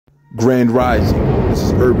Grand Rising, this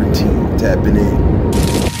is Urban Team tapping in.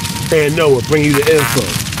 And Noah, bring you the info.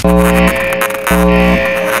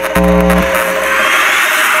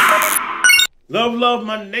 Love,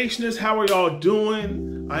 my nationists. How are y'all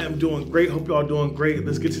doing? I am doing great. Hope y'all doing great.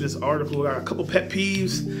 Let's get to this article. I got a couple pet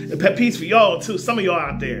peeves, and pet peeves for y'all too. Some of y'all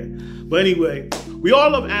out there. But anyway, we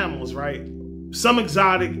all love animals, right? Some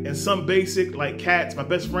exotic and some basic, like cats. My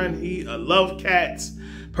best friend, he loves cats.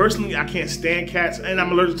 Personally, I can't stand cats, and I'm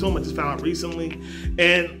allergic to them. I just found out recently.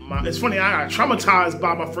 And it's funny, I got traumatized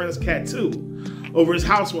by my friend's cat too, over his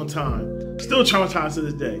house one time. Still traumatized to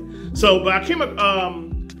this day. So, but I came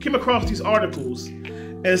across these articles,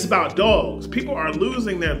 and it's about dogs. People are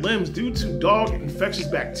losing their limbs due to dog infectious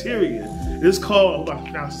bacteria. It is called, I hope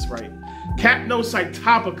I pronounced this right,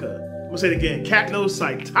 Capnocytophaga. I'm gonna say it again,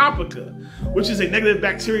 Capnocytophaga, which is a negative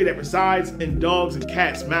bacteria that resides in dogs and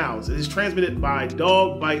cats' mouths. It is transmitted by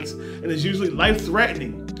dog bites and is usually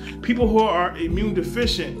life-threatening. People who are immune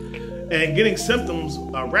deficient and getting symptoms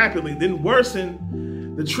rapidly then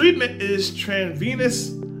worsen. The treatment is intravenous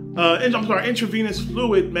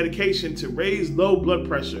fluid medication to raise low blood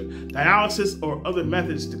pressure, dialysis or other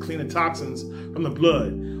methods to clean the toxins from the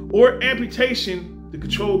blood, or amputation to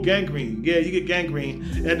control gangrene. Yeah, you get gangrene,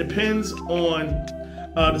 and it depends on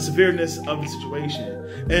the severeness of the situation.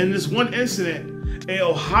 And in this one incident, an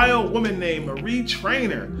Ohio woman named Marie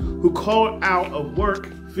Trainer, who called out of work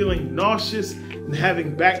feeling nauseous and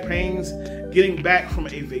having back pains, getting back from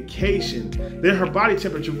a vacation. Then her body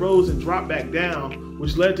temperature rose and dropped back down,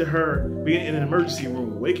 which led to her being in an emergency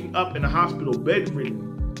room, waking up in a hospital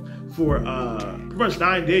bedridden for pretty much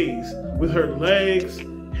 9 days with her legs,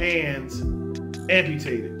 hands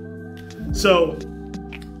amputated. So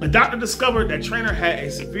a doctor discovered that Trainer had a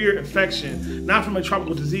severe infection, not from a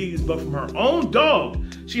tropical disease, but from her own dog.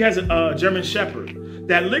 She has a German Shepherd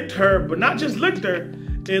that licked her, but not just licked her,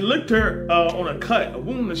 it licked her on a cut, a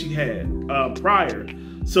wound that she had prior.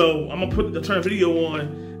 So I'm gonna turn the video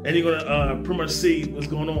on, and you're gonna pretty much see what's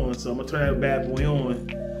going on. So I'm gonna turn that bad boy on.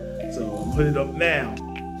 So I'm gonna put it up now.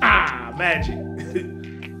 Ah, magic.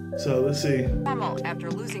 So let's see. Normal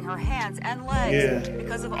after losing her hands and legs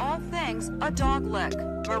because of all things a dog lick.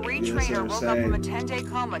 Marie Trainer woke up from a 10-day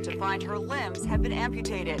coma to find her limbs had been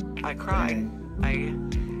amputated. I cried.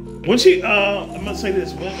 When she, I'm gonna say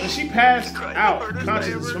this, when she passed out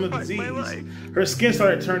consciousness from the disease, her skin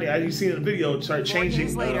started turning, as you see in the video, started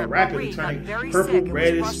changing rapidly, turning purple,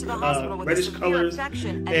 reddish colors,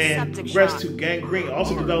 and progressed to gangrene,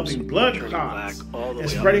 also developing blood clots and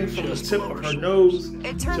spreading from the tip of her nose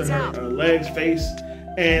to her legs, face.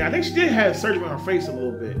 And I think she did have surgery on her face a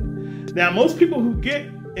little bit. Now, most people who get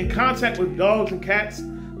in contact with dogs and cats,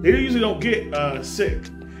 they usually don't get sick.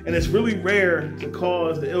 And it's really rare to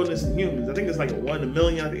cause the illness in humans. I think it's like a 1 in a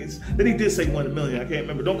million. I think then he did say 1 in a million. I can't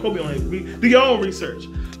remember. Don't quote me on it. Do your own research.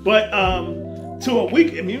 But to a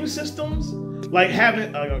weak immune systems, like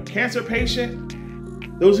having a cancer patient,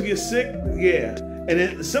 those who get sick, yeah. And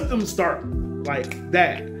then the symptoms start like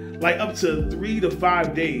that, like up to 3 to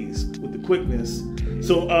 5 days with the quickness.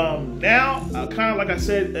 So now, kind of like I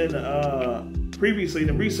said in previously in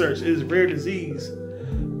the research, it is a rare disease.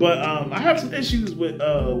 But I have some issues with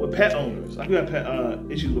pet owners. I do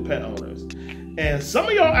have issues with pet owners. And some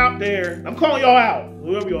of y'all out there, I'm calling y'all out,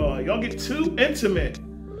 whoever y'all are, y'all get too intimate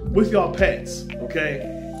with y'all pets, okay?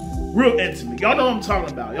 Real intimate. Y'all know what I'm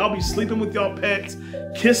talking about. Y'all be sleeping with y'all pets,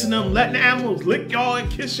 kissing them, letting the animals lick y'all and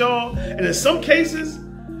kiss y'all. And in some cases,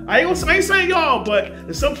 I ain't saying y'all, but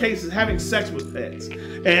in some cases, having sex with pets.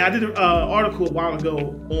 And I did an article a while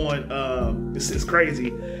ago on, this is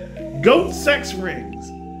crazy, goat sex rings.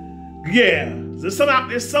 Yeah, there's some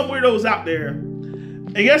weirdos out there,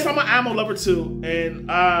 and yes, I'm an animal lover too. And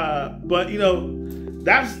but you know,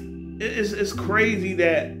 it's crazy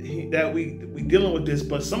that we dealing with this.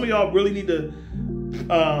 But some of y'all really need to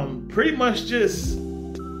pretty much just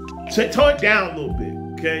tone it down a little bit,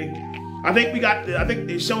 okay? I think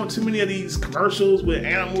they're showing too many of these commercials with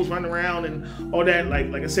animals running around and all that.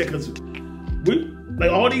 Like I said, because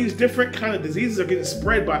all these different kind of diseases are getting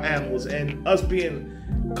spread by animals, and us being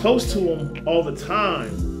close to them all the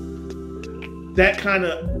time, that kind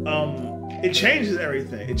of it changes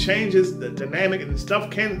everything. It changes the dynamic, and stuff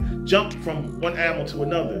can jump from one animal to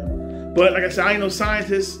another. But like I said, I ain't no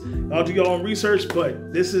scientist. Y'all do your own research.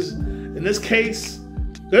 But this is, in this case,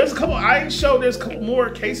 there's a couple more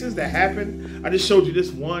cases that happen. I just showed you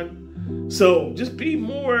this one. So just be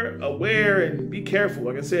more aware and be careful.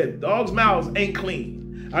 Like I said, dogs' mouths ain't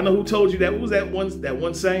clean. I know who told you that. What was that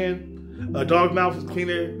one saying? A dog's mouth is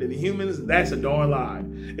cleaner than the humans. That's a darn lie.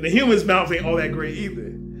 And the human's mouth ain't all that great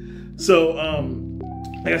either. So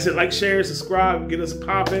Like I said, like, share, subscribe, get us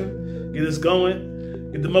popping, get us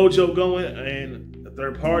going, get the mojo going, and the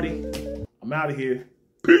third party. I'm out of here.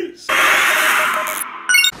 Peace.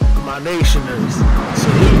 My nationers,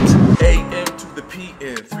 salute. AM to the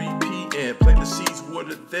PM, 3 PM. Plant the seeds,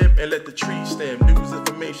 water them, and let the trees stand. News,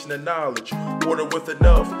 information, and knowledge. Water with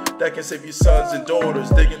enough that can save your sons and daughters.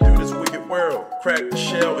 Digging through this wicked world. Crack the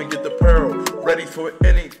shell and get the pearl. Ready for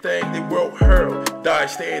anything the world hurl. Die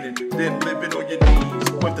standing, then living on your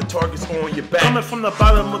knees with the targets on your back. Coming from the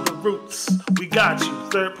bottom of the roots, we got you.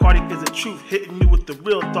 Third party is the truth, hitting you with the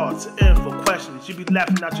real thoughts and info questions. You be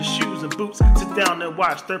laughing out your shoes and boots. Sit down and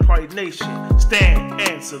watch Third Party Nation. Stand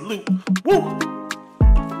and salute. Woo!